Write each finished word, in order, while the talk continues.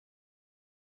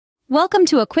Welcome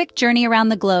to a quick journey around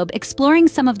the globe exploring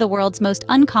some of the world's most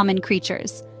uncommon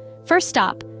creatures. First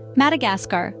stop,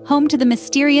 Madagascar, home to the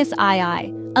mysterious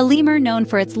eye, a lemur known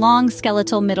for its long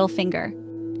skeletal middle finger.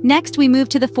 Next, we move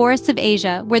to the forests of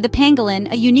Asia, where the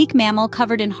pangolin, a unique mammal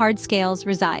covered in hard scales,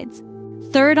 resides.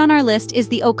 Third on our list is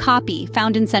the Okapi,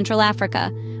 found in Central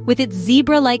Africa. With its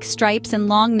zebra-like stripes and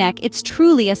long neck, it's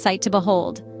truly a sight to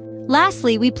behold.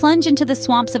 Lastly, we plunge into the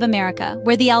swamps of America,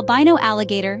 where the albino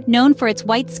alligator, known for its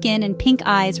white skin and pink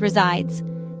eyes, resides.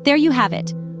 There you have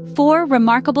it, 4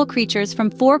 remarkable creatures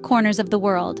from 4 corners of the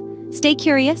world. Stay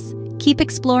curious, keep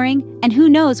exploring, and who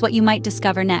knows what you might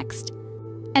discover next.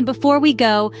 And before we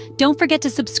go, don't forget to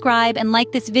subscribe and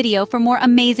like this video for more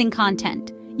amazing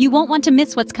content. You won't want to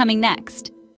miss what's coming next.